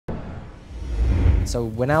So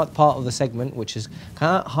we're now at part of the segment, which is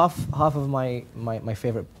kind of half of my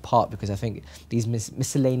favorite part, because I think these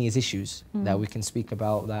miscellaneous issues that we can speak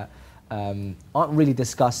about that aren't really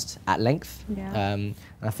discussed at length. Yeah. And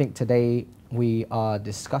I think today we are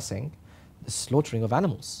discussing the slaughtering of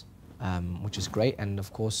animals, which is great. And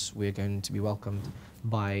of course, we're going to be welcomed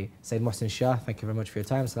by Sayyid Mohsin Shah. Thank you very much for your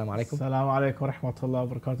time. Assalamu alaikum. Assalamu alaikum wa rahmatullahi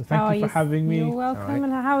wa barakatuh. Thank you for having me. You're welcome.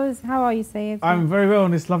 And how are you, Sayyid? I'm very well on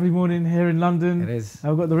this lovely morning here in London. It is.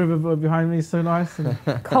 I've got the river behind me, so nice. And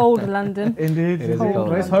Cold London. indeed. It is Cold.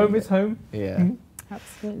 cold. It's home, it's home. Yeah.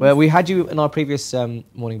 Absolutely. Well, we had you in our previous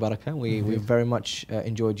morning, Baraka. We very much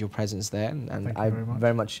enjoyed your presence there, and I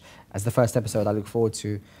very much, as the first episode, I look forward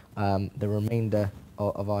to the remainder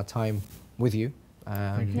of our time with you.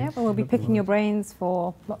 Yeah, but we'll be picking your brains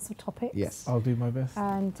for lots of topics. Yes, I'll do my best.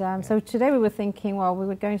 And so today we were thinking, well, we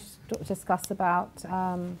were going to discuss about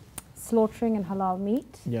slaughtering and halal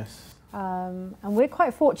meat. Yes. And we're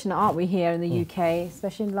quite fortunate, aren't we, here in the UK,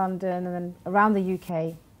 especially in London and then around the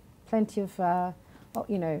UK, plenty of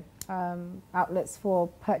outlets for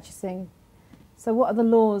purchasing. So what are the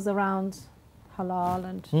laws around halal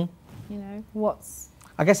and what's?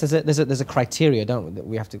 I guess there's a criteria, don't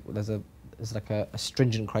we? Have to there's like a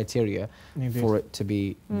stringent criteria for it to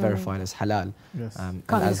be verified as halal. Yes. Can't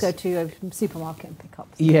just go to a supermarket and pick up.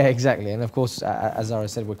 Yeah, exactly. And of course, as Zahra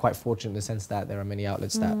said, we're quite fortunate in the sense that there are many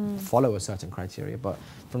outlets that follow a certain criteria. But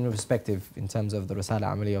from your perspective, in terms of the Risala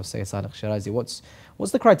Amaliya of Sayyid Sadiq Shirazi,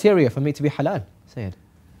 what's the criteria for meat to be halal, Sayyid?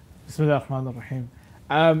 Bismillah ar-Rahman ar-Rahim.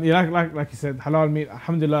 Like you said, halal meat,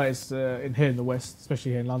 alhamdulillah, is in here in the West,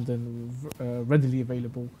 especially here in London, readily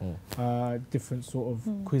available. Different sort of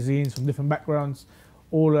cuisines from different backgrounds,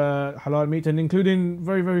 all halal meat, and including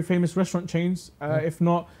very, very famous restaurant chains, if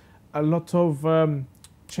not a lot of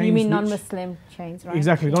chains. You mean non-Muslim chains, right?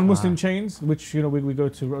 Exactly, non-Muslim chains, which we go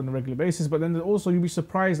to on a regular basis. But then also you'll be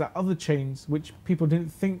surprised that other chains, which people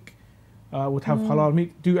didn't think would have halal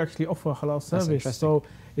meat, do actually offer halal service. So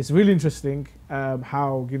it's really interesting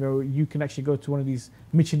how you can actually go to one of these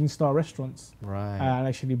Michelin star restaurants and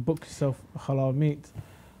actually book yourself halal meat.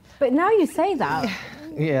 But now you say that,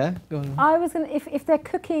 Yeah, go on. I was gonna if they're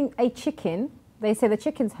cooking a chicken, they say the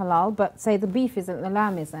chicken's halal, but say the beef isn't, the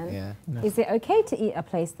lamb isn't. Yeah. No. Is it okay to eat a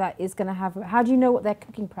place that is going to have? How do you know what their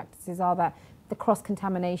cooking practices are? That the cross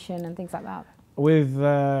contamination and things like that. With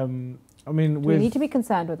We need to be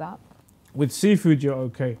concerned with that. with seafood, you're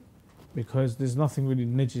okay, because there's nothing really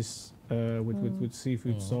najis with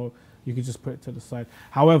seafood, so you can just put it to the side.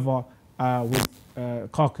 However, with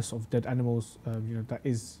carcass of dead animals, that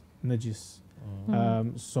is najis.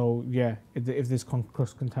 So yeah, if there's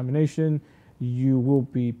cross contamination, you will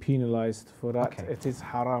be penalized for that. Okay. It is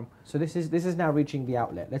haram. So this is now reaching the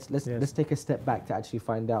outlet. Let's take a step back to actually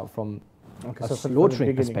find out from a so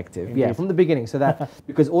slaughtering perspective. indeed. Yeah, from the beginning, so that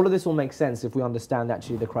because all of this will make sense if we understand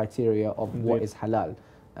actually the criteria of what is halal,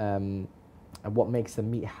 and what makes the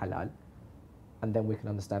meat halal, and then we can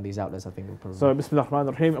understand these outlets. I think we'll probably. So Bismillah ar-Rahman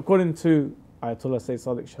ar-Rahim. According to Ayatollah Sayyid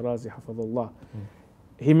Sadiq Shirazi, hafadullah,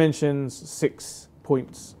 he mentions 6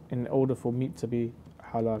 points in order for meat to be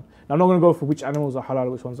halal. Now I'm not going to go for which animals are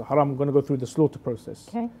halal, which ones are haram. I'm going to go through the slaughter process.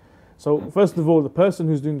 Okay. So first of all, the person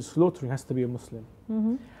who's doing the slaughtering has to be a Muslim.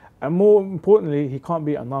 And more importantly, he can't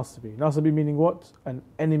be a Nasibi. Nasibi meaning what? An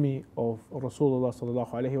enemy of Rasulullah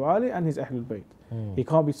sallallahu alayhi wa alihi and his Ahlul Bayt. He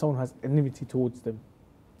can't be someone who has enmity towards them.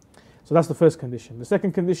 So that's the first condition. The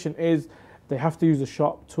second condition is they have to use a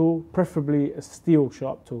sharp tool, preferably a steel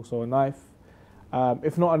sharp tool, so a knife.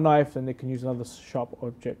 If not a knife, then they can use another sharp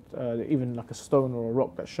object, even like a stone or a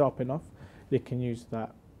rock that's sharp enough, they can use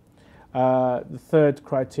that. The third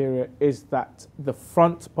criteria is that the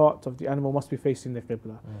front part of the animal must be facing the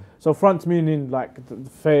Qibla. So front meaning like the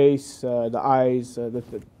face, the eyes,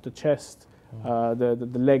 the chest,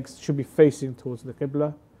 the legs should be facing towards the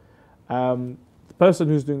Qibla. The person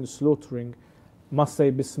who's doing the slaughtering must say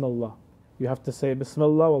Bismillah. You have to say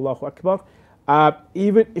Bismillah, Allahu Akbar.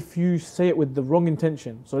 Even if you say it with the wrong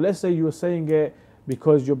intention. So let's say you are saying it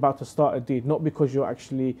because you're about to start a deed, not because you're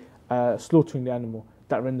actually slaughtering the animal.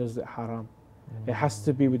 That renders it haram. It has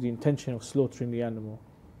to be with the intention of slaughtering the animal.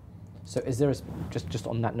 So is there just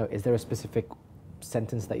on that note, is there a specific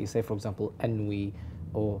sentence that you say, for example, anwi,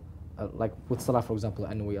 or like with salah, for example,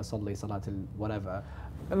 anwi, asalli, salatil, whatever?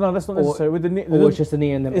 No, that's not necessary. With the knee, or it's just the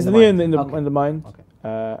knee in the it's the mind. knee in the Okay. mind.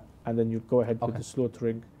 Okay. And then you go ahead with the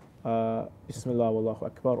slaughtering. Bismillah, Wallahu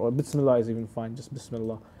Akbar, or Bismillah is even fine, just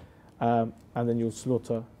Bismillah. And then you'll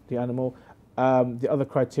slaughter the animal. The other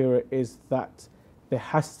criteria is that there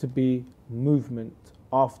has to be movement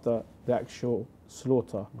after the actual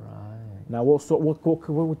slaughter. Right. Now, what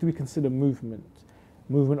do we consider movement?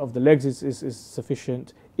 movement of the legs is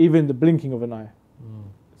sufficient, even the blinking of an eye.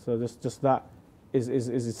 So just that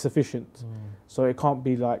is sufficient. So it can't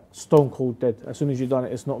be like stone cold dead. As soon as you've done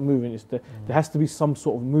it, it's not moving. There has to be some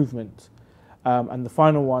sort of movement. And the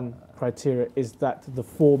final one criteria is that the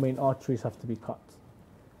 4 main arteries have to be cut.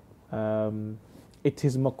 It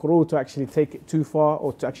is makruh to actually take it too far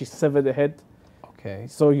or to actually sever the head. Okay.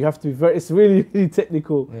 So you have to be very, it's really, really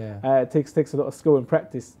technical. Yeah. It takes a lot of skill and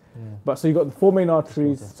practice. But so you've got the 4 main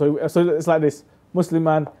arteries. So it's like this. Muslim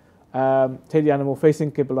man, take the animal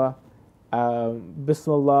facing Qibla,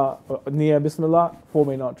 Bismillah, near Bismillah, 4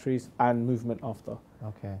 main arteries and movement after.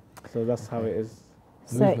 Okay. So that's how it is.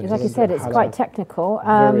 So, Movement like you is said, it's halal. quite technical.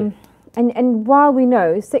 Very. And while we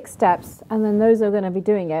know 6 steps, and then those who are going to be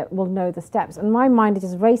doing it will know the steps. And my mind is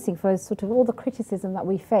just racing for sort of all the criticism that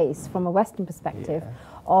we face from a Western perspective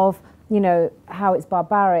of, you know, how it's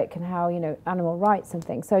barbaric and how, you know, animal rights and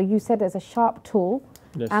things. So you said there's a sharp tool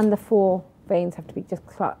and the 4 veins have to be just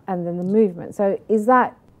cut and then the movement. So is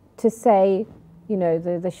that to say, you know,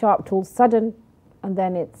 the sharp tool sudden and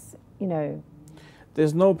then it's, you know...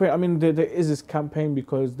 There's no pain. I mean, there is this campaign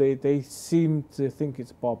because they seem to think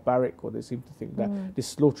it's barbaric, or they seem to think that this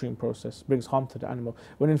slaughtering process brings harm to the animal,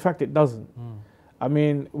 when in fact it doesn't. I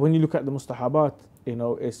mean, when you look at the mustahabat, you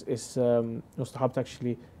know, it's mustahab to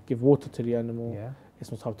actually give water to the animal. It's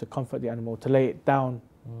mustahab to comfort the animal, to lay it down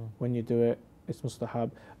when you do it. It's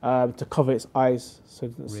mustahab to cover its eyes so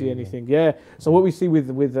it doesn't see anything. So what we see with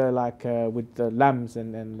the lambs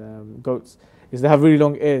and goats is they have really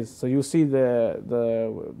long ears. So you'll see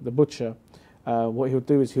the butcher, what he'll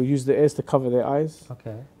do is he'll use the ears to cover their eyes.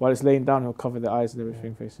 While it's laying down, he'll cover the eyes and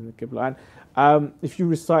everything facing the Qibla. And if you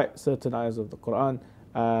recite certain ayahs of the Quran,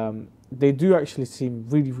 they do actually seem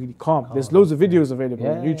really, really calm. There's loads of videos available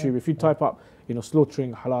on YouTube. If you type up, you know,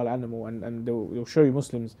 slaughtering halal animal, and they'll show you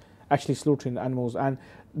Muslims actually slaughtering the animals, and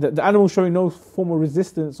the animal showing no form of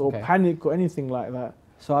resistance or panic or anything like that.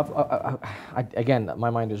 So again,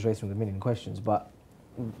 my mind is racing with a million questions, but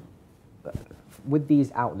with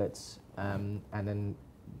these outlets and then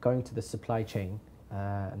going to the supply chain,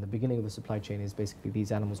 and the beginning of the supply chain is basically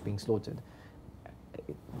these animals being slaughtered.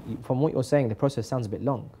 From what you're saying, the process sounds a bit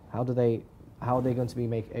long. How are they going to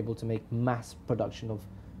be able to make mass production of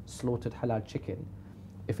slaughtered halal chicken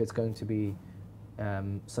if it's going to be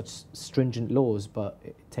such stringent laws, but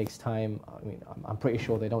it takes time? I mean, I'm pretty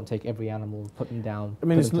sure they don't take every animal, put them down. I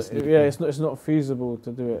mean, it's not feasible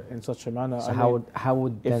to do it in such a manner. So how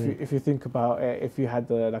would if you think about it, if you had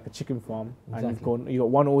like a chicken farm and you got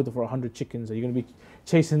one order for 100 chickens, are you going to be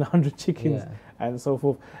chasing 100 chickens and so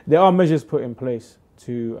forth? There are measures put in place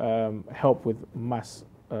to help with mass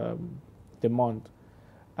demand.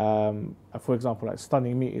 For example, like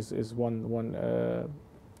stunning meat is one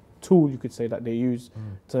tool, you could say, that they use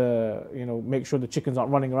to, you know, make sure the chickens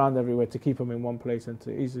aren't running around everywhere, to keep them in one place and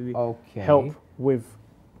to easily help with.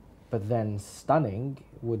 But then stunning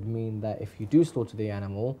would mean that if you do slaughter the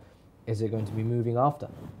animal, is it going to be moving after?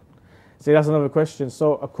 See, that's another question.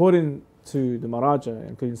 So according to the Maraja,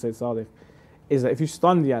 including Sayyid Sadiq, is that if you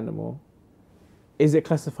stun the animal, is it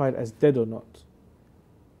classified as dead or not?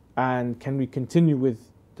 And can we continue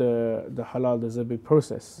with the halal, the zabi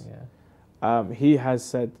process? He has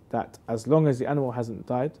said that as long as the animal hasn't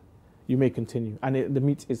died, you may continue, and the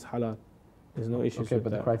meat is halal. There's no issues with that.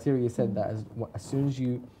 But the criteria said that as soon as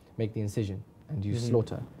you make the incision and you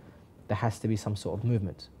slaughter, there has to be some sort of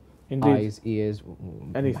movement. Indeed. Eyes, ears,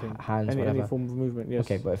 anything, hands, whatever. Any form of movement. Yes.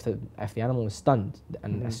 Okay, but if the animal is stunned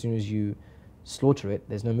and as soon as you slaughter it,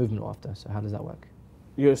 there's no movement after. So how does that work?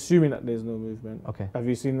 You're assuming that there's no movement. Okay. Have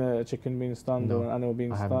you seen a chicken being stunned or an animal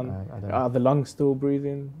being stunned? I don't know. Are the lungs still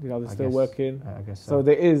breathing? You know, they're still working? I guess so. So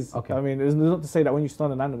there is. Okay. I mean, it's not to say that when you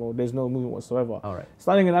stun an animal, there's no movement whatsoever. All right.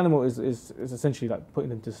 Stunning an animal is essentially like putting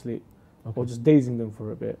them to sleep or just dazing them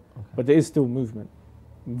for a bit. But there is still movement.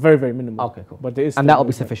 Very, very minimal. Okay, cool. But there is, and that will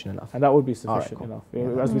be sufficient enough. And that would be sufficient enough.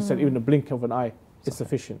 Yeah. As we said, even the blink of an eye is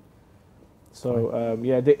sufficient. So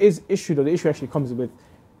there is issue. Though the issue actually comes with,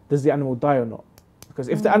 does the animal die or not? Because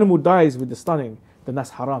if the animal dies with the stunning, then that's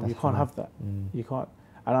haram. You can't have that. You can't.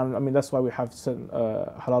 And I mean, that's why we have certain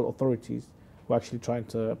halal authorities who are actually trying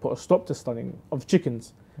to put a stop to stunning of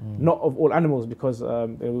chickens, not of all animals, because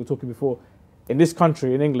we were talking before, in this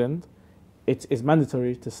country, in England, it is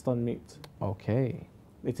mandatory to stun meat. Okay.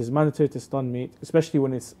 It is mandatory to stun meat, especially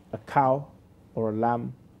when it's a cow or a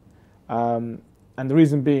lamb. And the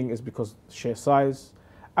reason being is because sheer size,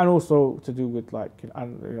 and also to do with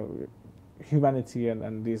humanity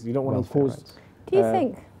and these. You don't want to cause. Do you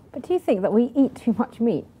think? But do you think that we eat too much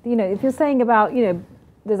meat? You know, if you're saying about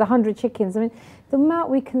there's 100 chickens. I mean, the amount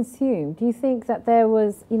we consume, do you think that there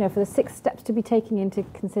was, you know, for the 6 steps to be taken into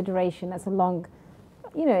consideration, that's a long,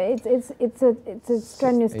 you know, it's a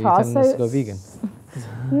strenuous task. Are you telling us to go vegan?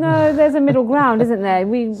 No, there's a middle ground, isn't there?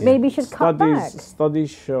 We maybe should cut back. Studies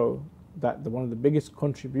show that one of the biggest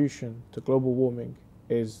contribution to global warming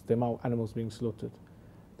is the amount of animals being slaughtered.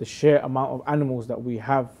 The sheer amount of animals that we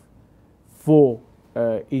have for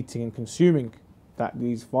eating and consuming, that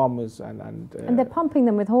these farmers and they're pumping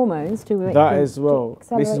them with hormones to that as well.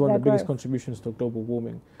 This is one of the biggest growth. contributions to global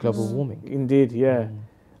warming. Global warming. Indeed, yeah.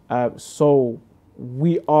 So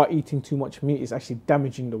we are eating too much meat. It's actually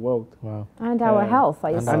damaging the world. Wow. And our health.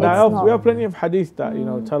 And our health. We have plenty of hadith that you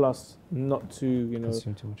know tell us not to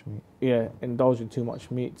consume too much meat. Yeah, indulge in too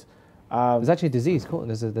much meat. There's actually a disease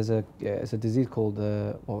called it's a disease called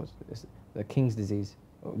the King's disease,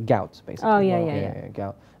 gout basically. Oh yeah.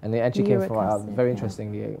 Gout, and they actually came from very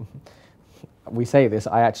interestingly. We say this.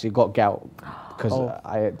 I actually got gout because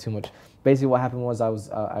I ate too much. Basically, what happened was I was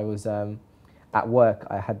at work.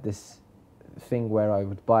 I had this thing where I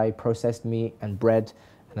would buy processed meat and bread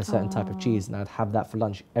and a certain type of cheese, and I'd have that for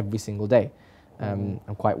lunch every single day. I'm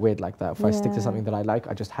quite weird like that. If I stick to something that I like,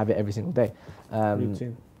 I just have it every single day.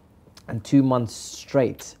 And 2 months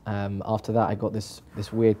straight after that, I got this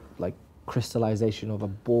weird like crystallization of a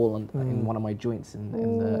ball in one of my joints in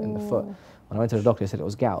the foot. When I went to the doctor, they said it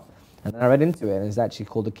was gout. And then I read into it, and it's actually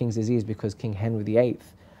called the King's disease because King Henry VIII,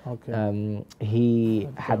 he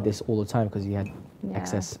had this all the time because he had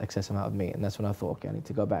excess amount of meat. And that's when I thought, okay, I need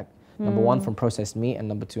to go back. Number 1, from processed meat, and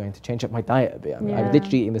number 2, I need to change up my diet a bit. I mean, I was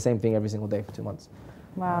literally eating the same thing every single day for 2 months.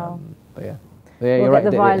 Wow. But yeah, we'll you're get right.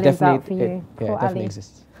 the violins out for you. It definitely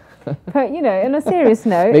exists. But you know, on a serious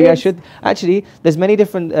note, maybe I should actually. There's many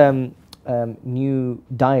different new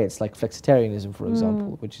diets, like flexitarianism, for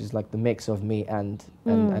example, which is like the mix of meat and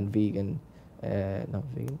vegan. Not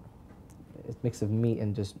vegan. It's a mix of meat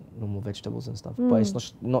and just normal vegetables and stuff. But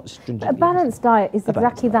it's not stringent. A balanced diet is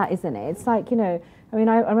exactly that, isn't it? It's like, you know, I mean,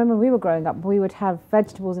 I remember when we were growing up, we would have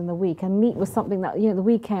vegetables in the week, and meat was something that, you know, the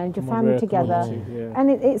weekend, your family together. And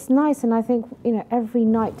it's nice, and I think, you know, every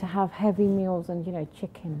night to have heavy meals and, you know,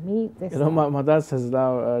 chicken, meat, this. You know, my dad says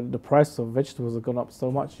now the price of vegetables have gone up so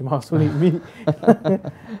much, you might as well eat meat.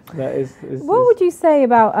 What would you say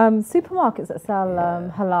about supermarkets that sell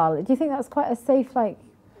halal? Do you think that's quite a safe, like,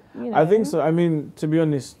 you know? I think so. I mean, to be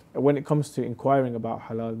honest, when it comes to inquiring about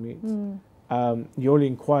halal meat, you only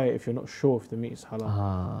inquire if you're not sure if the meat is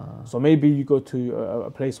halal. So maybe you go to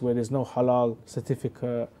a place where there's no halal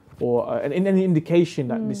certificate or any indication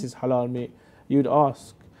that this is halal meat, you'd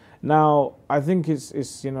ask. Now, I think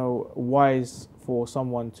it's you know, wise for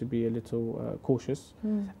someone to be a little cautious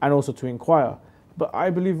and also to inquire. But I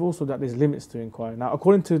believe also that there's limits to inquire. Now,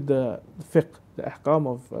 according to the fiqh, the ahkam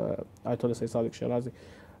of Ayatollah Sayyid Sadiq Shirazi,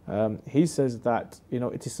 he says that, you know,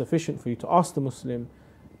 it is sufficient for you to ask the Muslim,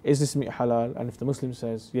 is this meat halal? And if the Muslim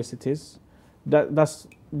says yes, it is, that's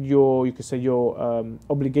your, you could say, your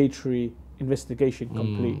obligatory investigation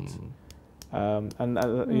complete, and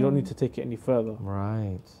you don't need to take it any further.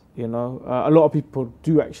 Right. You know, a lot of people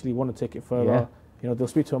do actually want to take it further. Yeah. You know, they'll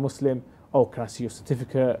speak to a Muslim. Oh, can I see your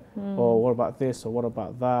certificate? Or what about this? Or what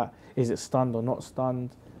about that? Is it stunned or not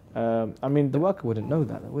stunned? I mean, The worker wouldn't know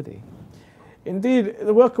that, would he? Indeed,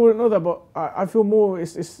 the worker wouldn't know that, but I feel more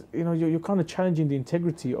it's you know, you're kind of challenging the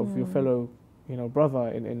integrity of your fellow, you know, brother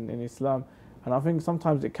in Islam, and I think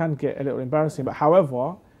sometimes it can get a little embarrassing. But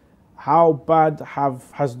however, how bad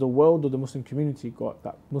has the world or the Muslim community got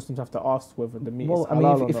that Muslims have to ask whether the meat is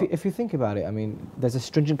halal or not? If you think about it, I mean, there's a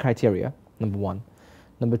stringent criteria. Number 1,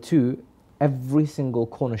 number 2, every single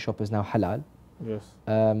corner shop is now halal. Yes.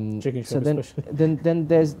 Chicken shop especially. Then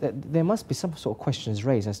there must be some sort of questions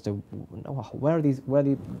raised as to where are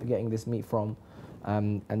they getting this meat from,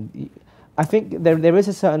 and I think there is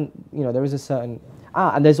a certain, you know,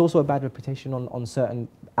 and there's also a bad reputation on certain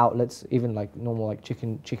outlets, even like normal like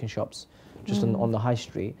chicken shops, just on the high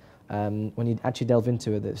street. When you actually delve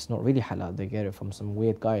into it, it's not really halal. They get it from some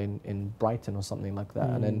weird guy in Brighton or something like that,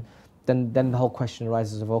 and then the whole question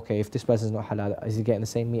arises of, okay, if this person's not halal, is he getting the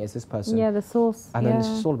same meat as this person? Yeah, the source. And then it's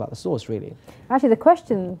just all about the source, really. Actually, the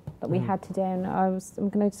question that we had today, and I'm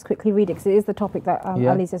going to just quickly read it because it is the topic that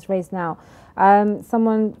Ali's just raised now.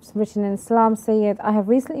 Someone's written in Islam, Sayyid, I have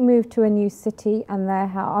recently moved to a new city and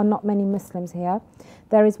there are not many Muslims here.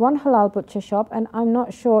 There is one halal butcher shop and I'm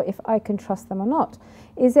not sure if I can trust them or not.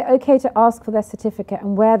 Is it okay to ask for their certificate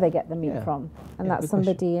and where they get the meat from? And that's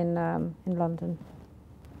somebody in London.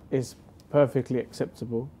 Is perfectly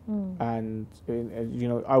acceptable, and you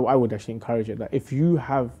know, I would actually encourage it that if you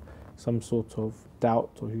have some sort of doubt,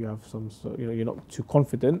 or you have some sort, you're not too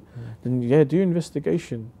confident, then yeah, do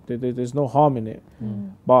investigation. There's no harm in it.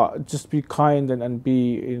 But just be kind and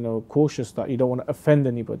be cautious that you don't want to offend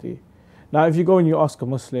anybody. Now, if you go and you ask a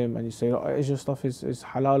Muslim and you say, oh, is your stuff is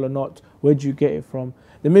halal or not? Where do you get it from?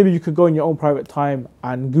 Then maybe you could go in your own private time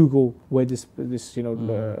and Google where this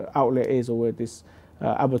outlet is, or where this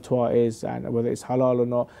abattoir is, and whether it's halal or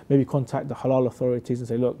not. Maybe contact the halal authorities and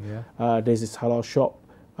say, look, there's this halal shop.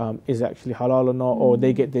 Is it actually halal or not? Or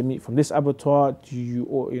they get their meat from this abattoir. Do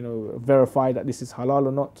you verify that this is halal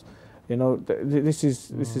or not? This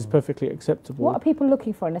is perfectly acceptable. What are people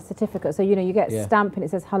looking for in a certificate? So you get a stamp and it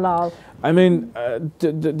says halal. I mean,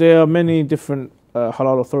 there are many different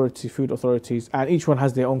halal food authorities, and each one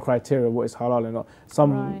has their own criteria what is halal or not.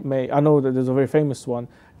 Some I know that there's a very famous one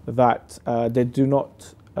that they do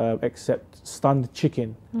not accept stunned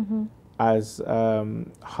chicken as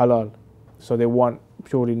halal. So they want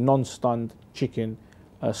purely non-stunned chicken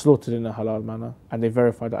slaughtered in a halal manner, and they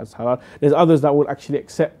verify that as halal. There's others that will actually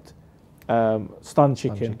accept stunned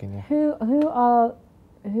chicken.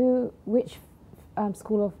 Which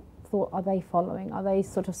school of thought are they following? Are they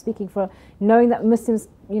sort of speaking for, knowing that Muslims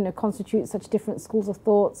constitute such different schools of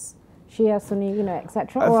thoughts, Shia, Sunni,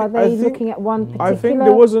 etc., or are they looking at one particular? I think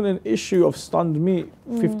there wasn't an issue of stunned meat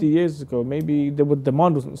 50 years ago. Maybe the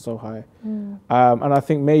demand wasn't so high, and I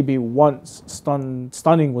think maybe once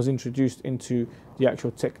stunning was introduced into the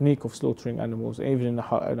actual technique of slaughtering animals, even in a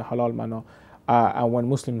halal manner, and when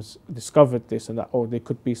Muslims discovered this and that there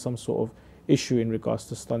could be some sort of issue in regards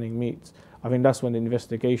to stunning meat, I think that's when the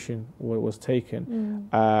investigation was taken,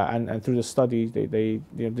 and through the study they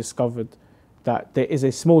discovered that there is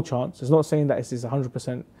a small chance. It's not saying that it's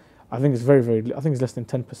 100%. I think it's very, I think it's less than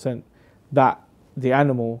 10% that the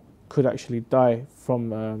animal could actually die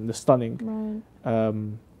from the stunning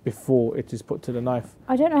before it is put to the knife.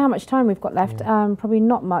 I don't know how much time we've got left. Probably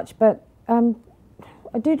not much, but I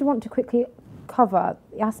do want to quickly cover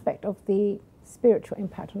the aspect of the spiritual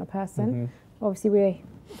impact on a person. Obviously, we're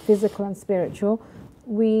physical and spiritual.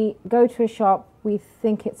 We go to a shop, we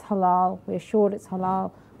think it's halal, we're assured it's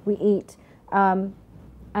halal, we eat. And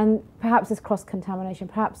perhaps there's cross-contamination,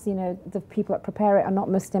 perhaps the people that prepare it are not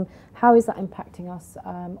Muslim. How is that impacting us?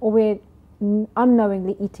 Or we're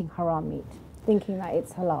unknowingly eating haram meat, thinking that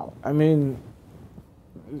it's halal? I mean,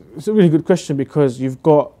 it's a really good question, because you've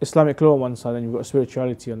got Islamic law on one side and you've got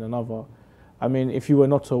spirituality on another. I mean, if you were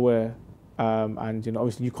not aware, and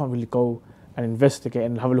obviously you can't really go and investigate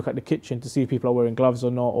and have a look at the kitchen to see if people are wearing gloves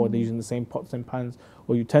or not, or they're using the same pots and pans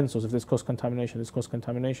or utensils. If there's cross-contamination, there's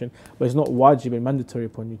cross-contamination. But it's not wajib and mandatory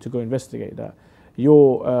upon you to go investigate that.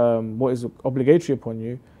 What is obligatory upon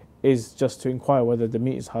you is just to inquire whether the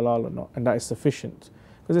meat is halal or not, and that is sufficient.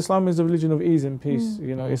 Because Islam is a religion of ease and peace.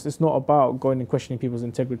 It's not about going and questioning people's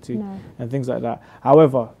integrity and things like that.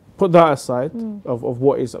 However, put that aside of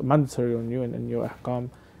what is mandatory on you and your ahkam.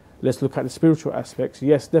 Let's look at the spiritual aspects.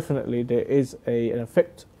 Yes, definitely there is an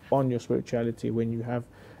effect on your spirituality when you have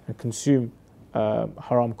and consume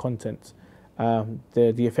haram content.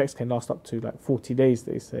 The effects can last up to like 40 days,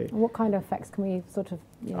 they say. What kind of effects can we sort of...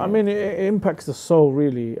 I mean, it impacts the soul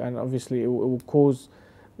really, and obviously it will cause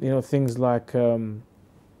things like you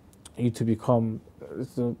to become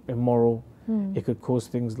immoral. It could cause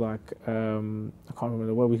things like, I can't remember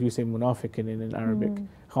the word, we say munafiq in Arabic.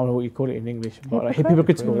 I can't remember what you call it in English, but like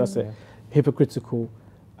hypocritical, that's it. Hypocritical,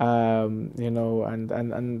 and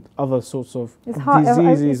other sorts of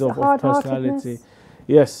diseases of personality.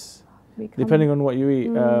 Yes, depending on what you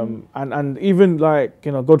eat. And even like,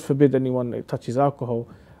 God forbid anyone that touches alcohol.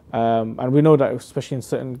 And we know that especially in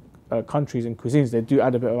certain countries and cuisines, they do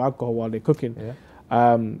add a bit of alcohol while they're cooking.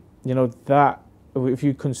 That if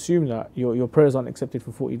you consume that, your prayers aren't accepted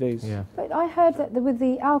for 40 days. But I heard that with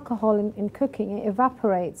the alcohol in cooking, it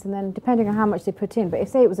evaporates, and then depending on how much they put in, but if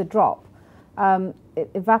say it was a drop, it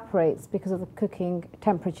evaporates because of the cooking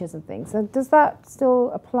temperatures and things. So does that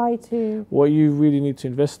still apply to... What you really need to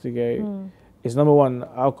investigate is, number one,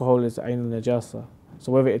 alcohol is ainul najasa.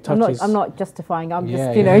 So whether it touches... I'm not justifying, I'm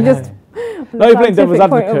just, just... No, you're playing devil's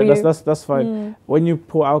advocate, that's fine. When you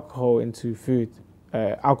pour alcohol into food,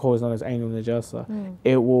 alcohol is known as ainul najasa.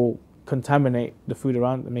 It will contaminate the food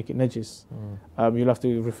around and make it najis. You'll have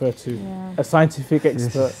to refer to a scientific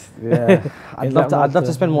expert. I'd love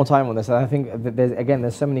to spend more time on this. I think that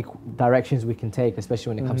there's so many directions we can take,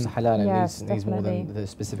 especially when it comes to halal, and needs more than the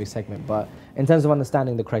specific segment. But in terms of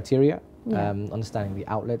understanding the criteria, understanding the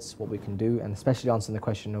outlets, what we can do, and especially answering the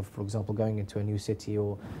question of, for example, going into a new city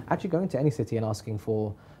or actually going to any city and asking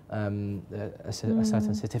for a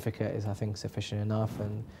certain certificate is, I think, sufficient enough.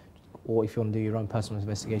 And or if you want to do your own personal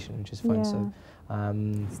investigation, which is fine. So.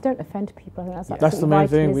 Just don't offend people. I think that's the main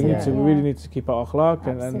thing. We need to, we really need to keep our akhlaq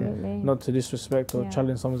and not to disrespect or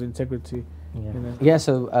challenge someone's integrity. Yeah. You know? Yeah.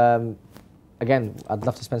 So again, I'd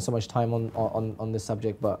love to spend so much time on this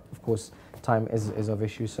subject, but of course, time is of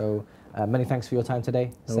issue. So many thanks for your time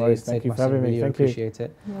today. No worries. Thank you for having me. Really Thank appreciate you.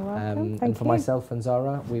 it. You're welcome. And for myself and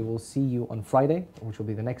Zahra, we will see you on Friday, which will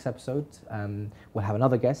be the next episode. We'll have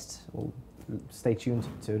another guest. We'll stay tuned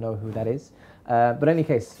to know who that is. But in any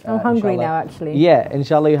case, I'm hungry now, actually. Yeah,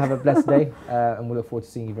 inshallah, you have a blessed day, and we look forward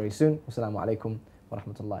to seeing you very soon. Wassalamu alaikum wa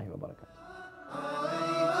rahmatullahi wa barakatuh.